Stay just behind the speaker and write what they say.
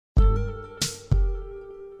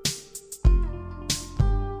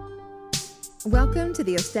Welcome to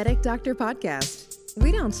the Aesthetic Doctor Podcast.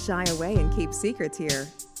 We don't shy away and keep secrets here.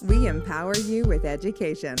 We empower you with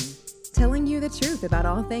education, telling you the truth about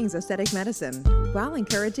all things aesthetic medicine while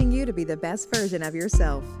encouraging you to be the best version of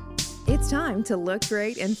yourself. It's time to look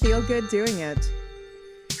great and feel good doing it.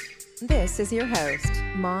 This is your host,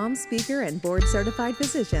 mom, speaker, and board-certified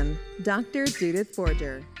physician, Dr. Judith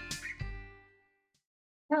Forger.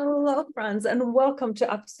 Hello, friends, and welcome to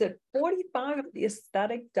episode 45 of the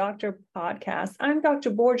Aesthetic Doctor Podcast. I'm Dr.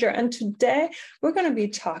 Borger, and today we're going to be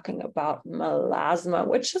talking about melasma,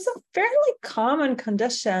 which is a fairly common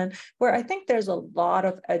condition where I think there's a lot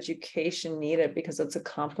of education needed because it's a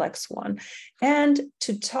complex one. And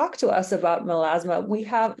to talk to us about melasma, we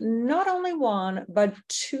have not only one, but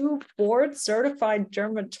two board-certified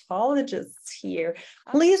dermatologists here.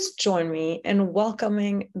 Please join me in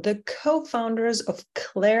welcoming the co-founders of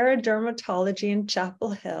Clara Dermatology in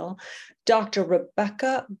Chapel Hill, Dr.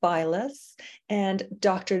 Rebecca Bilas and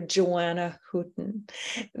Dr. Joanna Hooten.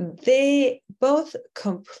 They both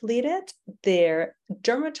completed their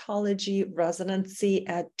dermatology residency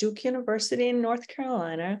at Duke University in North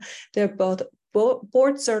Carolina. They're both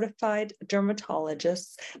board-certified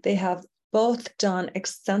dermatologists. They have both done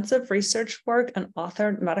extensive research work and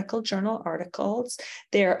authored medical journal articles.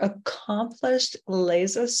 They're accomplished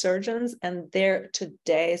laser surgeons and they're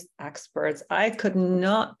today's experts. I could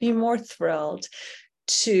not be more thrilled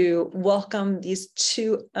to welcome these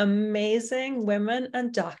two amazing women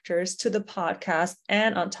and doctors to the podcast.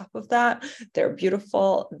 And on top of that, they're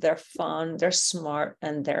beautiful, they're fun, they're smart,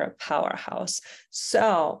 and they're a powerhouse.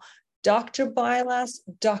 So Dr. Bilas,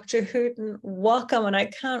 Dr. Hooten, welcome, and I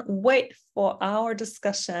can't wait for our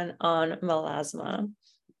discussion on melasma.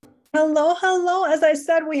 Hello. As I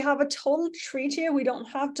said, we have a total treat here. We don't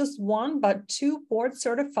have just one, but two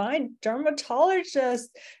board-certified dermatologists.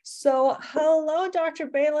 So hello, Dr.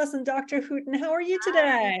 Bilas and Dr. Hooten. How are you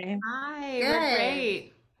today? Hi, Good. we're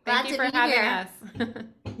great. Glad Thank you to for be having here.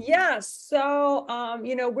 us. Yes. So,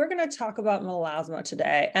 we're going to talk about melasma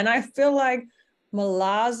today. And I feel like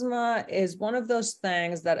melasma is one of those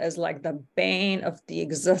things that is like the bane of the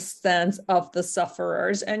existence of the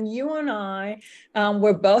sufferers. And you and I,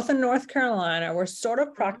 we're both in North Carolina. We're sort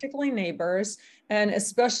of practically neighbors. And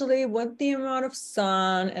especially with the amount of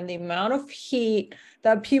sun and the amount of heat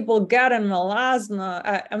that people get in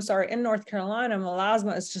melasma, in North Carolina,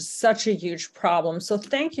 melasma is just such a huge problem. So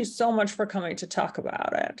thank you so much for coming to talk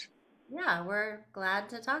about it. Yeah, we're glad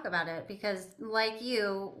to talk about it because, like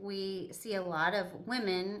you, we see a lot of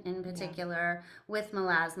women in particular with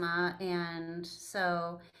melasma. And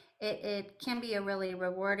so it can be a really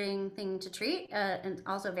rewarding thing to treat and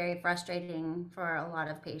also very frustrating for a lot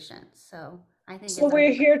of patients. So I think So it's a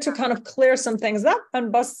we're here to kind of clear some things up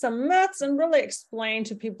and bust some myths and really explain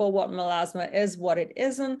to people what melasma is, what it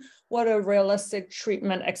isn't, what are realistic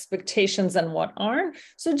treatment expectations and what aren't.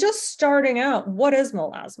 So just starting out, what is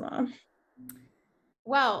melasma?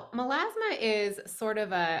 Well, melasma is sort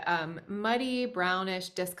of a muddy, brownish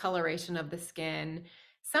discoloration of the skin.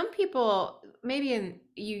 Some people,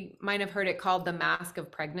 you might have heard it called the mask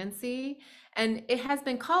of pregnancy, and it has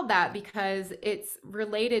been called that because it's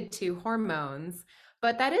related to hormones.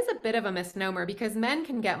 But that is a bit of a misnomer because men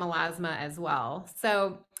can get melasma as well.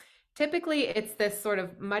 So typically, it's this sort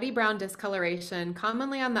of muddy brown discoloration,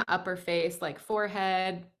 commonly on the upper face, like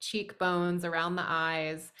forehead, cheekbones, around the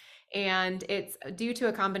eyes. And it's due to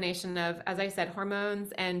a combination of, as I said,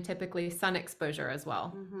 hormones and typically sun exposure as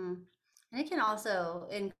well. Mm-hmm. And it can also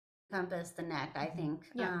encompass the neck, I think.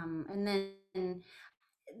 Yeah. And then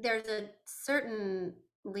there's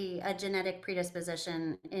certainly a genetic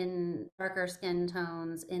predisposition in darker skin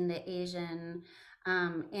tones in the Asian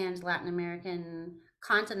and Latin American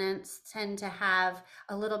continents tend to have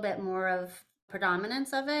a little bit more of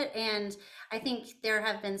predominance of it. And I think there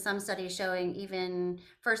have been some studies showing even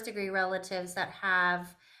first degree relatives that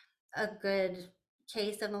have a good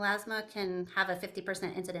case of melasma can have a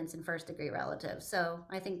 50% incidence in first degree relatives. So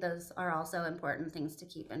I think those are also important things to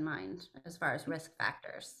keep in mind as far as risk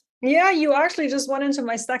factors. Yeah, you actually just went into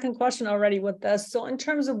my second question already with this. So in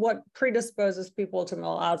terms of what predisposes people to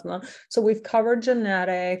melasma, so we've covered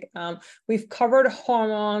genetic, we've covered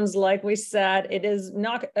hormones, like we said, it is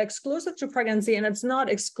not exclusive to pregnancy and it's not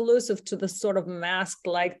exclusive to the sort of mask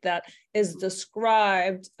like that is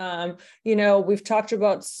described. We've talked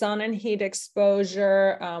about sun and heat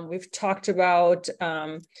exposure. We've talked about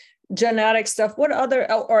genetic stuff. What other,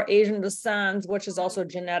 or Asian descent, which is also a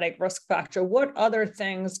genetic risk factor, what other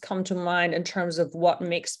things come to mind in terms of what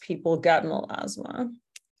makes people get melasma?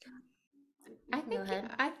 I You can go think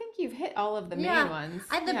ahead. I think you've hit all of the main Yeah, ones.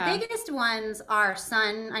 the Yeah. biggest ones are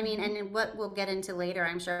sun. I mean, Mhm. and what we'll get into later,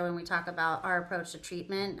 I'm sure, when we talk about our approach to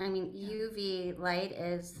treatment. I mean, Yeah. UV light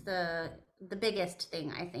is the biggest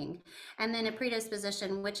thing, I think. And then a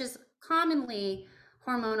predisposition, which is commonly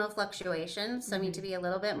hormonal fluctuations. I mean, to Mhm. be a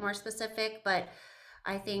little bit more specific, but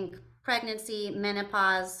I think pregnancy,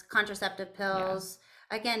 menopause, contraceptive Yeah. pills,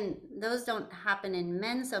 again, those don't happen in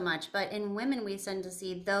men so much, but in women, we tend to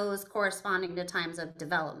see those corresponding to times of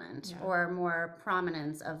development Yeah. or more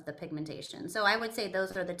prominence of the pigmentation. So I would say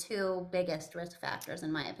those are the two biggest risk factors,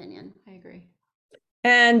 in my opinion. I agree.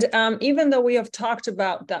 And even though we have talked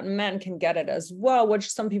about that men can get it as well, which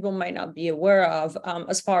some people might not be aware of,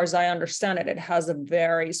 as far as I understand it, it has a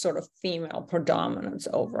very sort of female predominance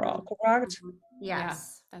overall, correct? Yeah,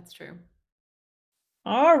 Yes. that's true.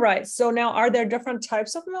 All right. So now, are there different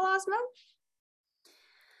types of melasma?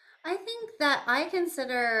 I think that I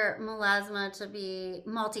consider melasma to be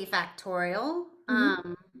multifactorial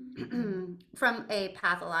from a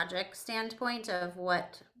pathologic standpoint of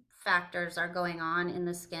what factors are going on in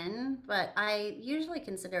the skin, but I usually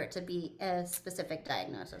consider it to be a specific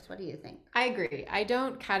diagnosis. What do you think? I agree. I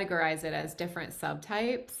don't categorize it as different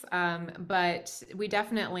subtypes, but we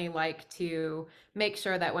definitely like to make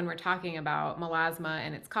sure that when we're talking about melasma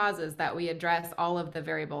and its causes, that we address all of the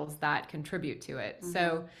variables that contribute to it.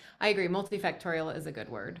 So I agree, multifactorial is a good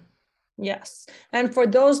word. Yes. And for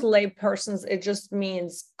those lay persons, it just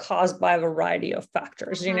means caused by a variety of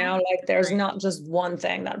factors, like there's Right. not just one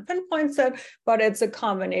thing that pinpoints it, but it's a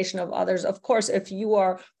combination of others. Of course, if you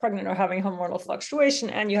are pregnant or having hormonal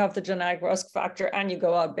fluctuation and you have the genetic risk factor and you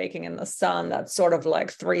go out baking in the sun, that's sort of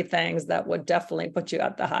like three things that would definitely put you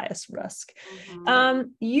at the highest risk.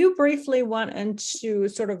 You briefly went into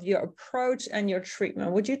sort of your approach and your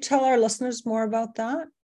treatment. Would you tell our listeners more about that?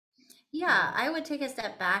 Yeah, I would take a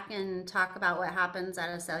step back and talk about what happens at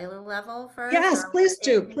a cellular level first, Yes, or please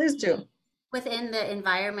do. Please do. within the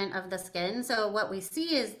environment of the skin. So what we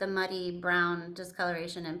see is the muddy brown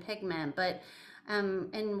discoloration and pigment, but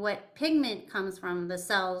and what pigment comes from, the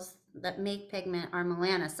cells that make pigment are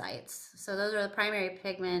melanocytes. So those are the primary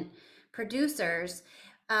pigment producers.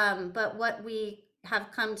 But what we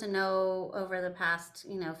have come to know over the past,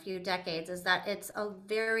 few decades is that it's a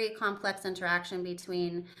very complex interaction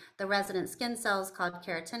between the resident skin cells called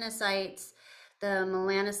keratinocytes, the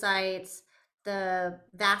melanocytes, the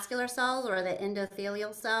vascular cells or the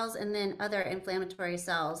endothelial cells, and then other inflammatory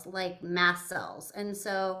cells like mast cells. And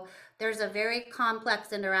so there's a very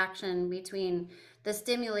complex interaction between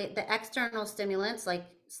the external stimulants like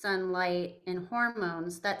sunlight and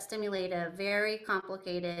hormones that stimulate a very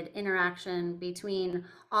complicated interaction between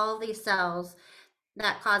all these cells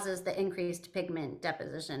that causes the increased pigment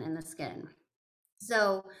deposition in the skin.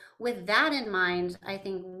 So, with that in mind, I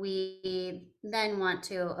think we then want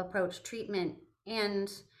to approach treatment and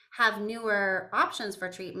have newer options for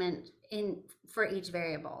treatment in for each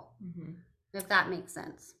variable, if that makes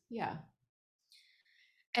sense. Yeah.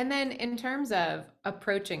 And then in terms of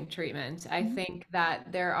approaching treatment, I think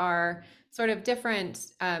that there are sort of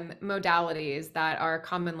different modalities that are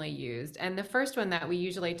commonly used. And the first one that we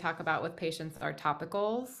usually talk about with patients are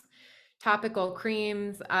topicals. Topical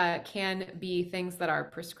creams can be things that are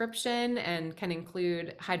prescription and can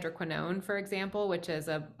include hydroquinone, for example, which is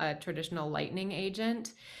a traditional lightening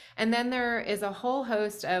agent. And then there is a whole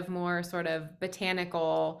host of more sort of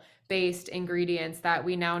botanical based ingredients that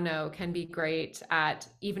we now know can be great at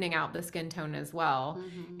evening out the skin tone as well.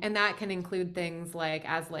 And that can include things like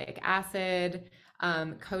azelaic acid,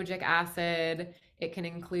 kojic acid. It can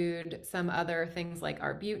include some other things like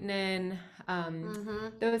arbutin,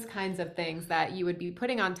 those kinds of things that you would be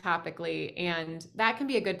putting on topically. And that can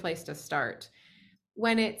be a good place to start.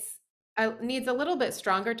 When it's needs a little bit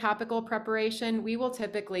stronger topical preparation, we will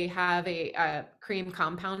typically have a cream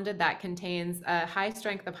compounded that contains a high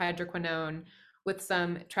strength of hydroquinone with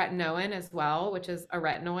some tretinoin as well, which is a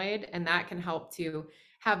retinoid, and that can help to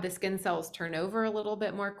have the skin cells turn over a little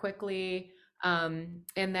bit more quickly. And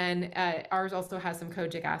then ours also has some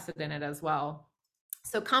kojic acid in it as well.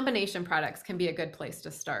 So combination products can be a good place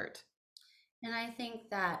to start. And I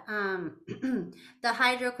think that the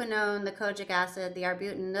hydroquinone, the kojic acid, the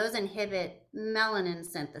arbutin, those inhibit melanin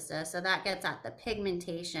synthesis. So that gets at the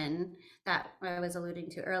pigmentation that I was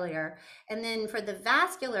alluding to earlier. And then for the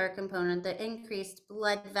vascular component, the increased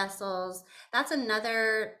blood vessels, that's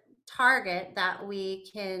another target that we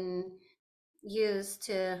can use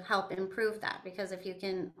to help improve that, because if you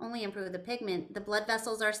can only improve the pigment, the blood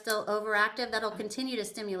vessels are still overactive. That'll continue to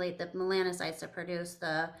stimulate the melanocytes to produce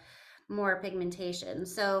the more pigmentation.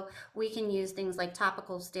 So we can use things like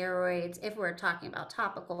topical steroids if we're talking about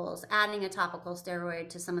topicals, adding a topical steroid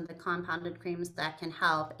to some of the compounded creams that can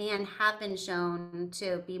help and have been shown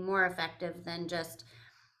to be more effective than just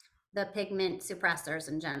the pigment suppressors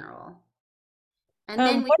in general. And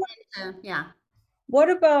then we What, get into, yeah. what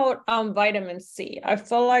about vitamin C? I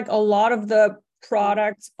feel like a lot of the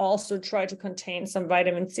products also try to contain some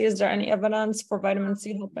vitamin C. Is there any evidence for vitamin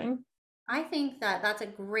C helping? I think that that's a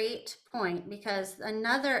great point because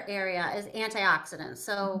another area is antioxidants.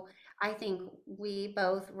 So I think we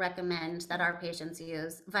both recommend that our patients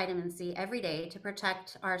use vitamin C every day to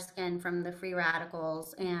protect our skin from the free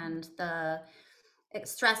radicals and the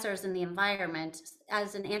stressors in the environment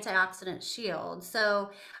as an antioxidant shield.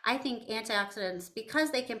 So I think antioxidants, because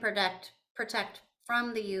they can protect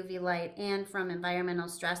from the UV light and from environmental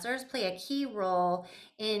stressors, play a key role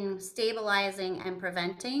in stabilizing and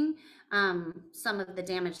preventing some of the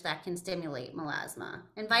damage that can stimulate melasma.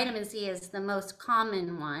 And vitamin C is the most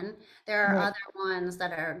common one. There are Right. other ones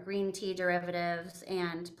that are green tea derivatives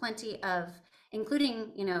and plenty of,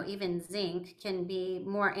 including, even zinc can be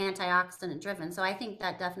more antioxidant driven. So I think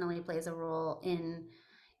that definitely plays a role in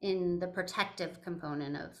the protective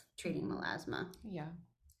component of treating melasma. Yeah.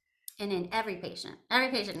 And in every patient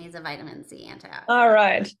needs a vitamin C antioxidant. All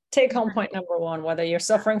right. Take home point number one, whether you're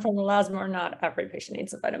suffering from melasma or not, every patient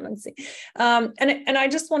needs a vitamin C. And I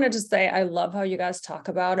just wanted to say, I love how you guys talk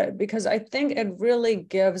about it because I think it really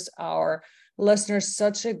gives our listeners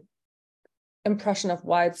such a impression of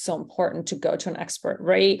why it's so important to go to an expert,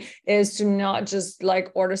 right? Is to not just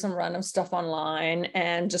like order some random stuff online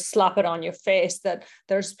and just slap it on your face, that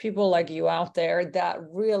there's people like you out there that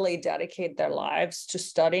really dedicate their lives to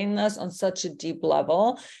studying this on such a deep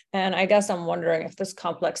level. And I guess I'm wondering if this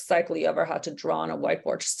complex cycle you ever had to draw on a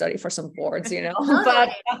whiteboard to study for some boards, Totally. but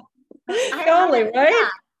totally, right?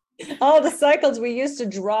 All the cycles we used to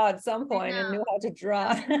draw at some point and knew how to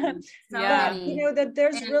draw. Yeah. But that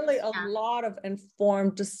there's And, really a lot of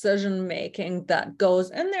informed decision making that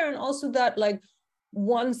goes in there, and also that like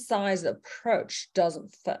one size approach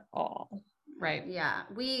doesn't fit all. Right. Yeah,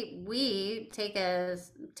 we take a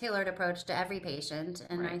tailored approach to every patient,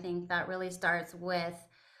 and I Right. think that really starts with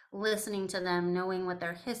listening to them, knowing what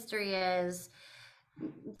their history is,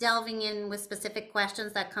 delving in with specific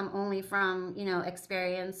questions that come only from,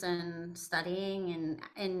 experience and studying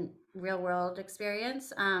and real world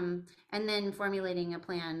experience, and then formulating a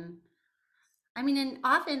plan. I mean, and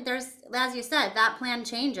often there's, as you said, that plan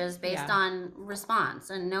changes based Yeah. on response,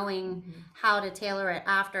 and knowing Mhm. how to tailor it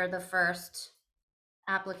after the first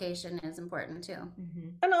application is important too.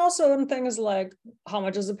 Mhm. And also in things like how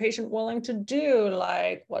much is the patient willing to do?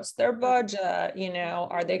 Like, what's their budget?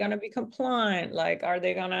 Are they going to be compliant? Like, are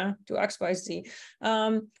they going to do X, Y, Z?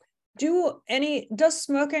 Does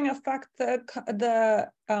smoking affect the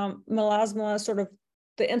melasma, sort of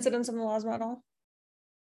the incidence of melasma at all?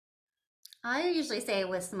 I usually say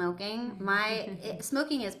with smoking,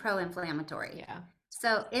 smoking is pro-inflammatory. Yeah.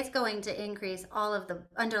 So it's going to increase all of the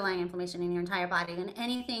underlying inflammation in your entire body, and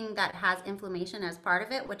anything that has inflammation as part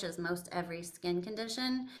of it, which is most every skin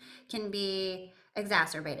condition, can be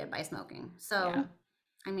exacerbated by smoking. So, Yeah.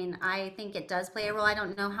 I mean, I think it does play a role. I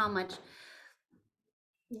don't know how much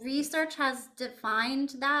research has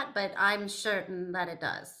defined that, but I'm certain that it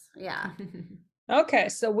does. Yeah. Okay,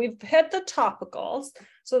 so we've hit the topicals.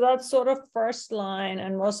 So that's sort of first line.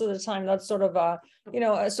 And most of the time that's sort of a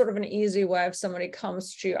sort of an easy way. If somebody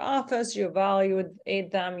comes to your office, you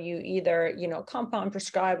evaluate them, you either, compound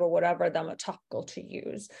prescribe or whatever them a topical to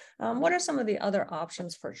use. What are some of the other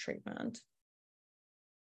options for treatment?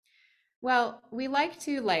 Well, we like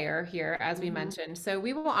to layer here, as we Mhm. mentioned. So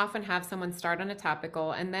we will often have someone start on a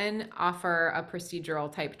topical and then offer a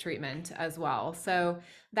procedural type treatment as well. So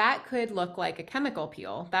that could look like a chemical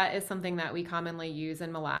peel. That is something that we commonly use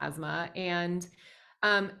in melasma. And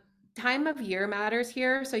um, time of year matters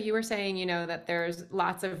here. So you were saying, that there's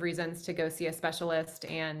lots of reasons to go see a specialist,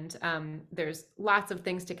 and there's lots of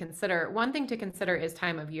things to consider. One thing to consider is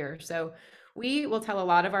time of year. So we will tell a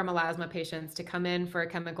lot of our melasma patients to come in for a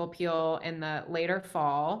chemical peel in the later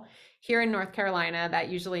fall. Here in North Carolina, that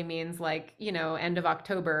usually means like, end of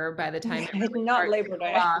October by the time it really Not starts to Labor cool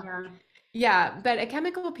Day. off. Yeah. Yeah, but a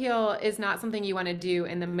chemical peel is not something you want to do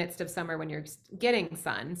in the midst of summer when you're getting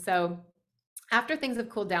sun. So after things have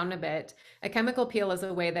cooled down a bit, a chemical peel is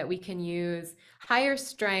a way that we can use higher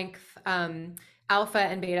strength alpha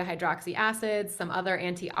and beta hydroxy acids, some other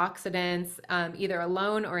antioxidants, either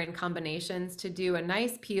alone or in combinations, to do a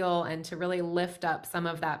nice peel and to really lift up some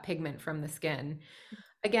of that pigment from the skin.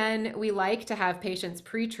 Again, we like to have patients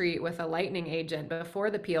pre-treat with a lightening agent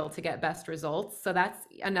before the peel to get best results. So that's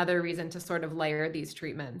another reason to sort of layer these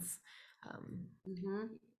treatments. Mhm.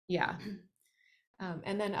 Yeah.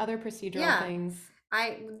 And then other procedural Yeah. things.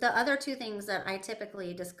 The other two things that I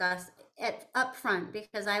typically discuss up front,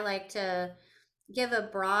 because I like to give a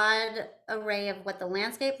broad array of what the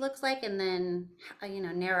landscape looks like, and then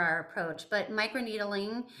narrow our approach. But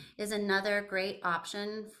microneedling is another great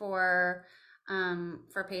option for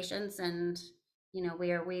patients, and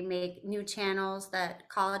where we make new channels that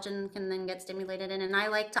collagen can then get stimulated in. And I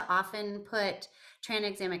like to often put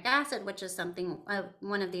tranexamic acid, which is something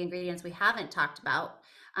one of the ingredients we haven't talked about,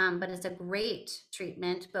 but it's a great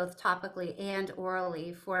treatment both topically and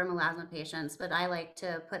orally for melasma patients. But I like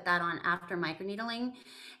to put that on after microneedling,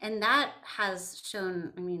 and that has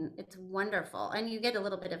shown, I mean, it's wonderful. And you get a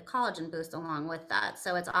little bit of collagen boost along with that.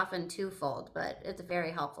 So it's often twofold, but it's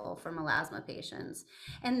very helpful for melasma patients.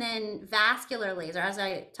 And then vascular laser, as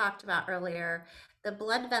I talked about earlier, the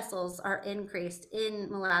blood vessels are increased in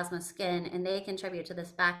melasma skin, and they contribute to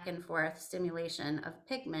this back and forth stimulation of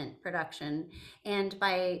pigment production. And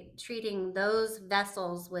by treating those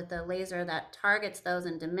vessels with a laser that targets those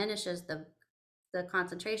and diminishes the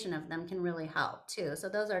concentration of them, can really help too. So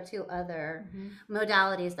those are two other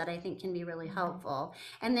modalities that I think can be really helpful.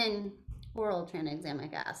 And then oral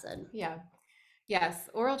tranexamic acid. Yeah. Yes,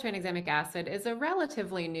 oral tranexamic acid is a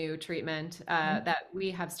relatively new treatment that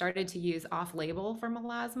we have started to use off-label for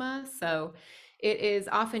melasma. So it is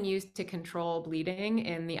often used to control bleeding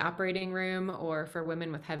in the operating room or for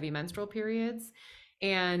women with heavy menstrual periods.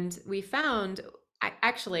 And we found,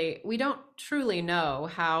 actually, we don't truly know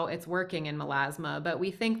how it's working in melasma, but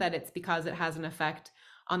we think that it's because it has an effect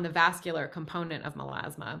on the vascular component of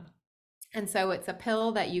melasma. And so it's a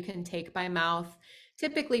pill that you can take by mouth.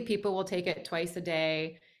 Typically, people will take it twice a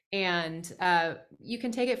day, and you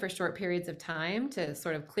can take it for short periods of time to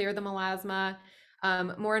sort of clear the melasma.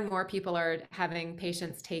 More and more people are having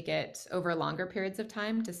patients take it over longer periods of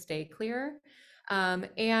time to stay clear.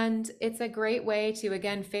 And it's a great way to,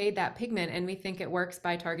 again, fade that pigment. And we think it works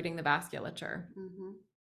by targeting the vasculature. Mm-hmm.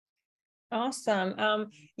 Awesome.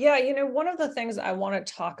 Yeah, one of the things I want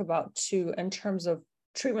to talk about too, in terms of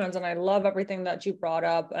treatments, and I love everything that you brought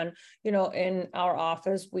up. And, in our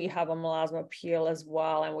office, we have a melasma peel as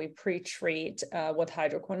well, and we pre-treat with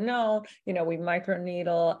hydroquinone, we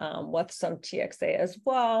microneedle with some TXA as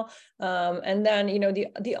well. And then,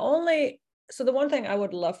 the one thing I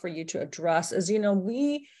would love for you to address is,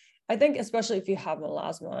 I think especially if you have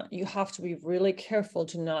melasma, you have to be really careful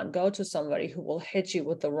to not go to somebody who will hit you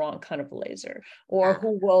with the wrong kind of laser, or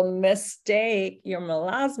who will mistake your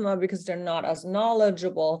melasma because they're not as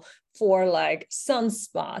knowledgeable for like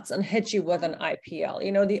sunspots and hit you with an IPL.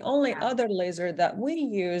 The only other laser that we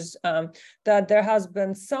use that there has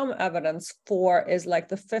been some evidence for is like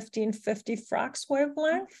the 1550 frax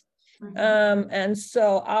wavelength. And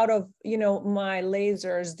so out of, my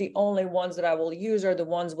lasers, the only ones that I will use are the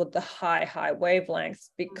ones with the high wavelengths,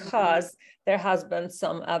 because there has been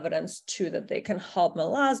some evidence too that they can help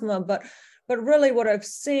melasma. But really what I've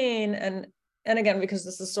seen, and again, because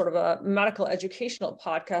this is sort of a medical educational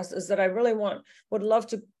podcast, is that I really would love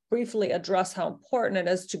to briefly address how important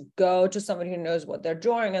it is to go to somebody who knows what they're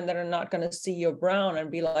doing, and that are not going to see your brown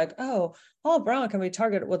and be like, oh, all brown can be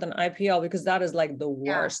targeted with an IPL, because that is like the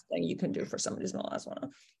worst thing you can do for somebody's melasma.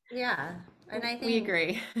 Yeah. And I We think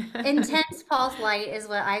agree. intense pulse light is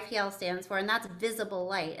what IPL stands for, and that's visible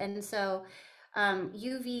light. And so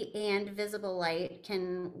UV and visible light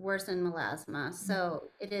can worsen melasma. So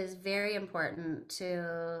it is very important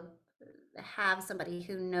to have somebody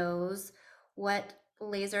who knows what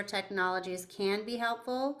laser technologies can be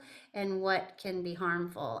helpful and what can be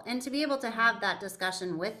harmful, and to be able to have that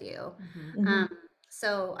discussion with you.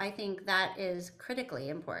 So I think that is critically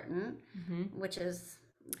important, which is,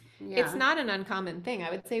 It's yeah. not an uncommon thing. I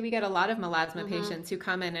would say we get a lot of melasma patients who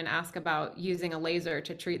come in and ask about using a laser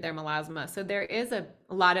to treat their melasma. So there is a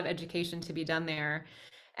lot of education to be done there.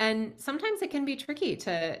 And sometimes it can be tricky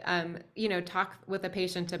to, talk with a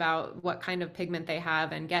patient about what kind of pigment they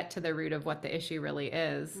have and get to the root of what the issue really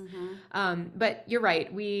is. But you're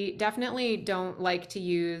right. We definitely don't like to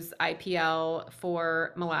use IPL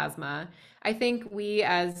for melasma. I think we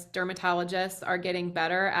as dermatologists are getting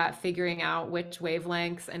better at figuring out which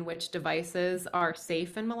wavelengths and which devices are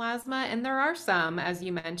safe in melasma. And there are some, as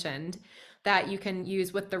you mentioned, that you can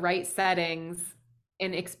use with the right settings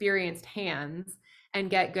in experienced hands and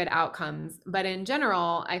get good outcomes. But in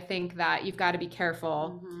general, I think that you've got to be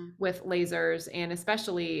careful with lasers, and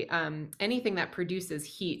especially anything that produces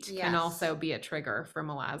heat can also be a trigger for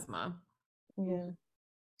melasma. Yeah.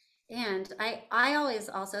 And I always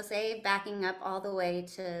also say, backing up all the way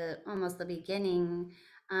to almost the beginning,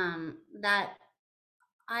 that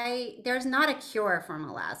there's not a cure for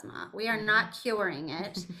melasma. We are not curing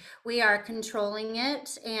it. We are controlling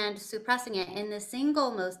it and suppressing it. And the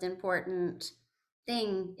single most important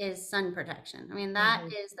thing is sun protection. I mean, that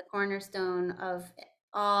is the cornerstone of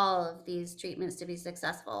all of these treatments to be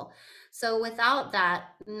successful. So without that,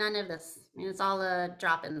 none of this, I mean, it's all a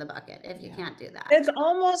drop in the bucket if you can't do that. It's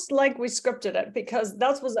almost like we scripted it, because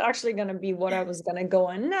that was actually going to be what I was going to go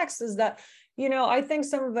in next, is that, I think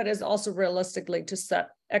some of it is also realistically to set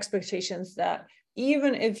expectations that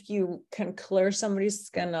even if you can clear somebody's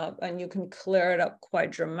skin up and you can clear it up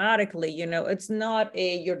quite dramatically, it's not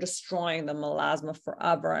you're destroying the melasma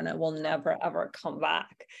forever and it will never, ever come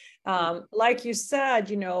back. Like you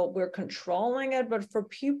said, we're controlling it, but for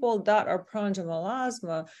people that are prone to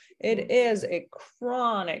melasma, it is a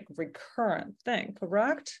chronic, recurrent thing,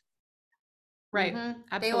 correct? Right. They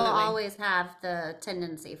Absolutely. will always have the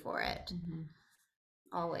tendency for it.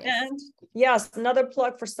 Always. And yes, another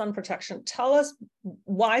plug for sun protection. Tell us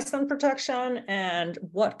why sun protection and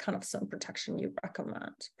what kind of sun protection you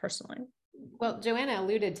recommend personally. Well, Joanna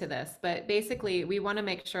alluded to this, but basically we want to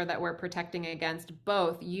make sure that we're protecting against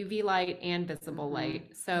both UV light and visible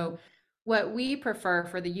light. So what we prefer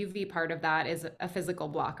for the UV part of that is a physical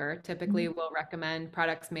blocker. Typically, we'll recommend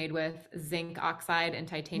products made with zinc oxide and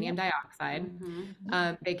titanium dioxide.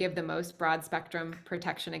 They give the most broad spectrum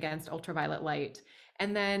protection against ultraviolet light.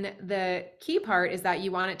 And then the key part is that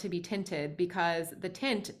you want it to be tinted, because the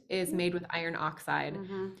tint is made with iron oxide.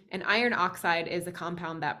 And iron oxide is a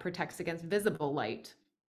compound that protects against visible light.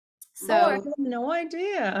 So I have no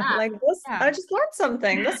idea. Like this, I just learned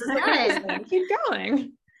something. This is amazing. Keep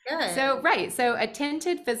going. Good. So a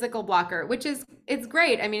tinted physical blocker, it's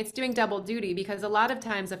great. I mean, it's doing double duty, because a lot of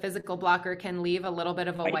times a physical blocker can leave a little bit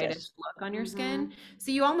of a whitish look on your skin.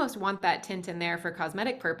 So you almost want that tint in there for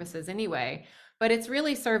cosmetic purposes anyway. But it's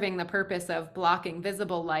really serving the purpose of blocking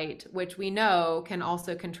visible light, which we know can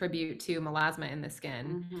also contribute to melasma in the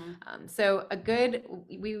skin. So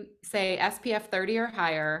we say SPF 30 or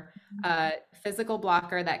higher, physical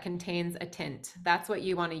blocker that contains a tint. That's what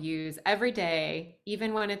you want to use every day,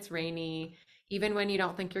 even when it's rainy, even when you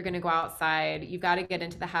don't think you're going to go outside. You've got to get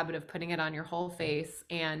into the habit of putting it on your whole face.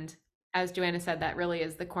 And as Joanna said, that really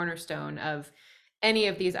is the cornerstone of any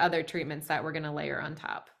of these other treatments that we're going to layer on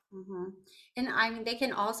top. And I mean, they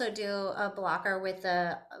can also do a blocker with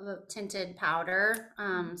a tinted powder,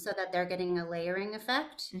 so that they're getting a layering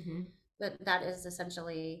effect. But that is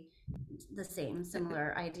essentially the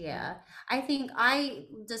similar idea. I think I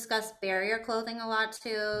discuss barrier clothing a lot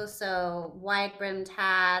too. So wide brimmed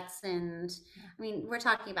hats, and I mean, we're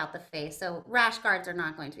talking about the face. So rash guards are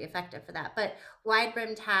not going to be effective for that, but wide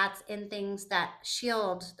brimmed hats and things that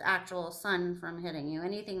shield the actual sun from hitting you,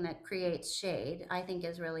 anything that creates shade, I think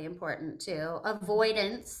is really important too.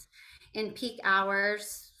 Avoidance in peak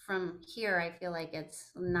hours. From here, I feel like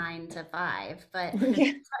it's 9 to 5, but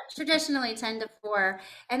traditionally 10 to 4.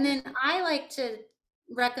 And then I like to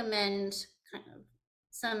recommend kind of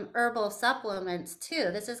some herbal supplements too.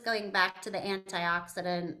 This is going back to the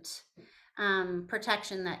antioxidant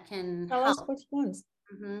protection that can Tell help. us which ones.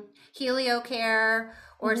 HelioCare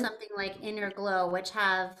or something like Inner Glow, which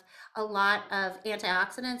have a lot of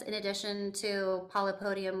antioxidants in addition to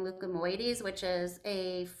Polypodium leucomoides, which is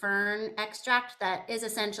a fern extract that is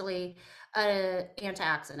essentially an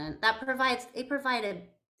antioxidant that provide a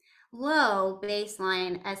low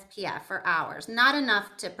baseline SPF for hours, not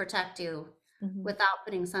enough to protect you without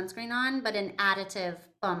putting sunscreen on, but an additive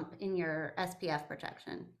bump in your SPF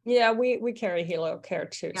protection. Yeah, we carry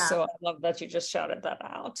HelioCare too. So I love that you just shouted that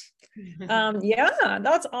out. Yeah,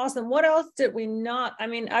 that's awesome. What else did we not? I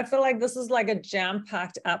mean, I feel like this is like a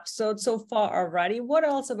jam-packed episode so far already. What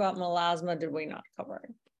else about melasma did we not cover?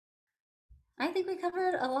 I think we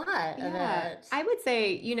covered a lot of it. I would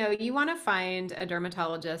say, you want to find a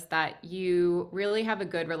dermatologist that you really have a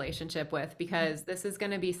good relationship with, because this is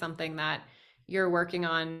going to be something that you're working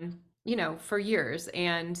on, for years,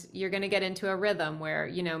 and you're going to get into a rhythm where,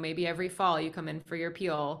 maybe every fall you come in for your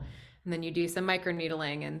peel, and then you do some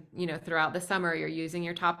microneedling, and, throughout the summer you're using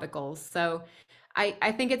your topicals. So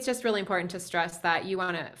I think it's just really important to stress that you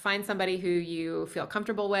want to find somebody who you feel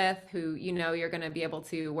comfortable with, who you're going to be able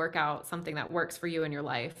to work out something that works for you in your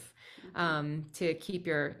life, to keep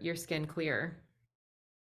your skin clear.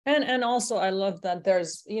 And also I love that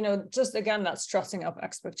there's, just again, that stressing up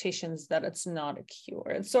expectations that it's not a cure.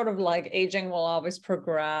 It's sort of like aging will always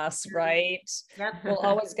progress, right? Yep. We'll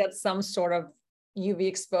always get some sort of UV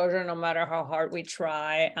exposure, no matter how hard we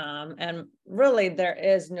try. And really, there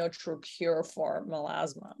is no true cure for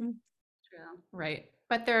melasma. True. Right.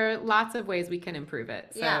 But there are lots of ways we can improve it.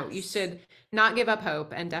 So you Yes. should not give up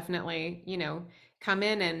hope and definitely, come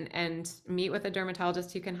in and meet with a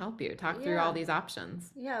dermatologist who can help you talk through all Yeah. these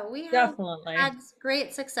options. Yeah, we have Definitely. had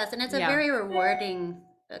great success, and it's a Yeah. very rewarding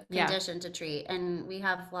Yeah. condition to treat, and we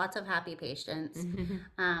have lots of happy patients.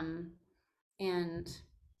 Um, and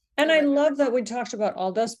And it I was love that we talked about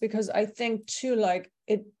all this, because I think too, like,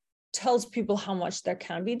 it tells people how much there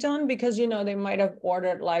can be done, because they might have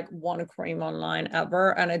ordered like one cream online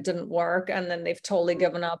ever and it didn't work, and then they've totally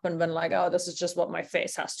given up and been like, oh, this is just what my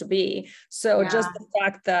face has to be. So Yeah. just the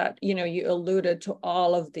fact that you alluded to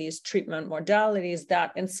all of these treatment modalities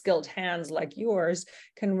that in skilled hands like yours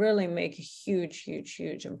can really make a huge, huge,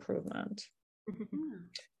 huge improvement. Yeah.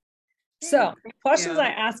 So, Thank questions I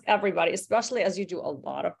you. ask everybody, especially as you do a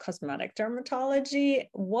lot of cosmetic dermatology: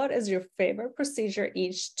 what is your favorite procedure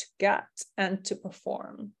each to get and to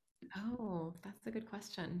perform? Oh, that's a good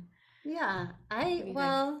question. Yeah, What do you think?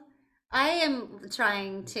 I am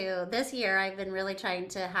trying to this year. I've been really trying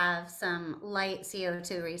to have some light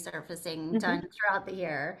CO2 resurfacing done Mhm. throughout the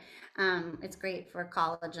year. It's great for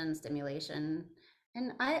collagen stimulation,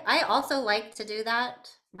 and I also like to do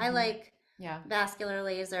that. I like Yeah. vascular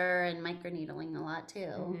laser and microneedling a lot too.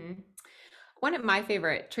 hmm One of my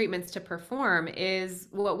favorite treatments to perform is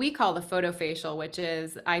what we call the photofacial, which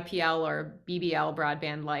is IPL or BBL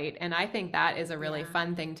broadband light. And I think that is a really Yeah.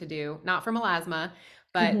 fun thing to do, not for melasma,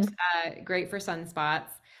 but Mhm. great for sunspots.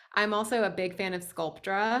 I'm also a big fan of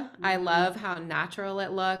Sculptra. I Mm, love how natural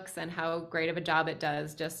it looks and how great of a job it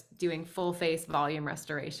does just doing full face volume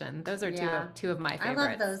restoration. Those are yeah, two of my I love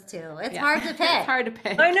favorites. those too. It's Yeah, hard to it's pick. hard to I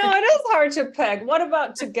pick. know it is hard to pick. What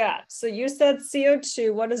about to get? So you said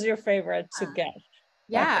CO2. What is your favorite to Huh. get?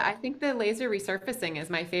 Yeah, I think the laser resurfacing is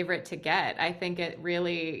my favorite to get. I think it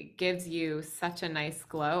really gives you such a nice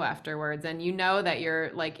glow afterwards. And you know that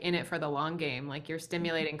you're like in it for the long game, like you're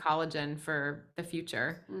stimulating collagen for the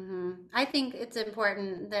future. I think it's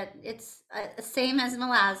important that it's same as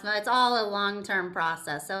melasma. It's all a long-term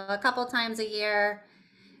process. So a couple times a year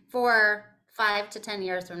for 5 to 10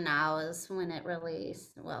 years from now is when it really,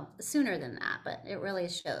 well, sooner than that, but it really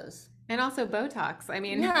shows. And also Botox. I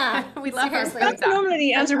mean, Yeah, we love our seriously. That's normally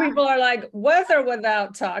the answer. Botox. People are like, with or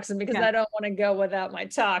without toxin, because Yeah. I don't want to go without my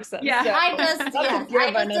toxin. Yeah. So that's a I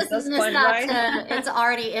given just at this dismissed point, that right? to, it's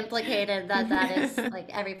already implicated that that is like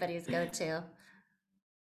everybody's go-to.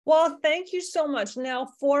 Well, thank you so much. Now,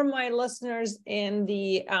 for my listeners in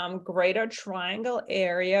the Greater Triangle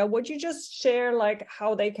area, would you just share like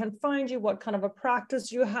how they can find you, what kind of a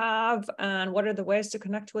practice you have, and what are the ways to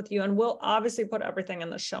connect with you? And we'll obviously put everything in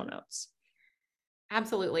the show notes.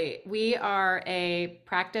 Absolutely. We are a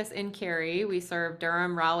practice in Cary. We serve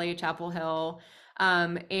Durham, Raleigh, Chapel Hill.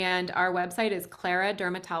 And our website is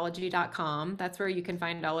claradermatology.com. That's where you can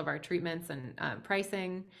find all of our treatments and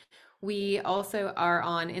pricing. We also are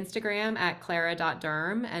on Instagram at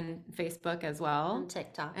clara.derm and Facebook as And well,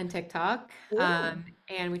 TikTok. and TikTok. Cool.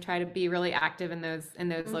 And we try to be really active in those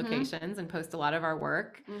Mm-hmm. locations and post a lot of our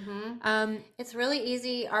work. Mm-hmm. Um, It's really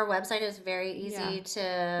easy. Our website is very yeah. easy It's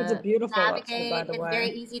a to beautiful website, by navigate. the It's very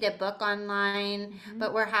way. easy to book online, Mhm.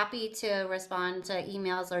 but we're happy to respond to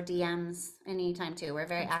emails or DMs anytime too. We're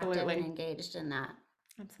very active and Absolutely. engaged in that.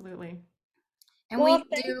 Absolutely. And Well, we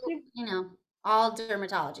thank do, you. all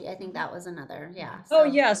dermatology. I think Mhm. that was another. Yeah. Oh, So,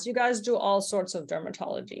 yes, you guys do all sorts of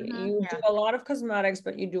dermatology. mhm, You do Yeah, a lot of cosmetics,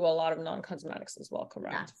 but you do a lot of non-cosmetics as well,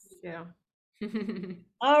 correct? yes. we do.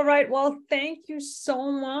 All right. Well, thank you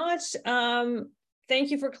so much.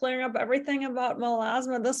 Thank you for clearing up everything about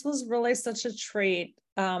melasma. This was really such a treat,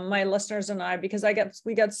 my listeners and I, because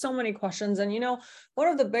we get so many questions. And one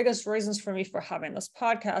of the biggest reasons for me for having this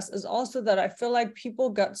podcast is also that I feel like people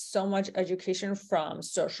get so much education from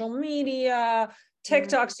social media, Mhm.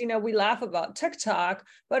 TikToks. We laugh about TikTok,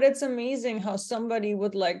 but it's amazing how somebody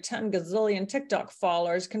with like 10 gazillion TikTok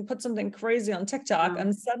followers can put something crazy on TikTok Um,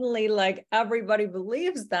 and suddenly like everybody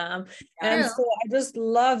believes them. And True. so I just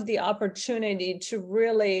love the opportunity to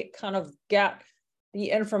really kind of get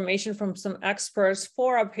the information from some experts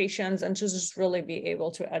for our patients and to just really be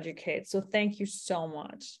able to educate. So thank you so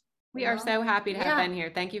much. We are Well, so happy to have yeah. been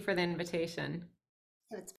here. Thank you for the invitation.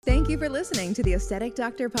 It's Thank you for listening to the Aesthetic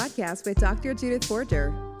Doctor podcast with Dr. Judith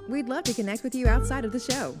Borger. We'd love to connect with you outside of the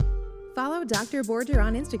show. Follow Dr. Borger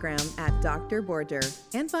on Instagram at Dr. Borger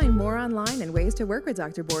and find more online and ways to work with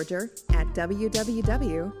Dr. Borger at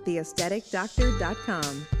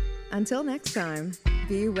www.theaestheticdoctor.com. Until next time,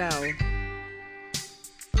 be well.